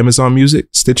 Spotify, Amazon Music,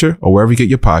 Stitcher, or wherever you get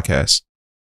your podcasts.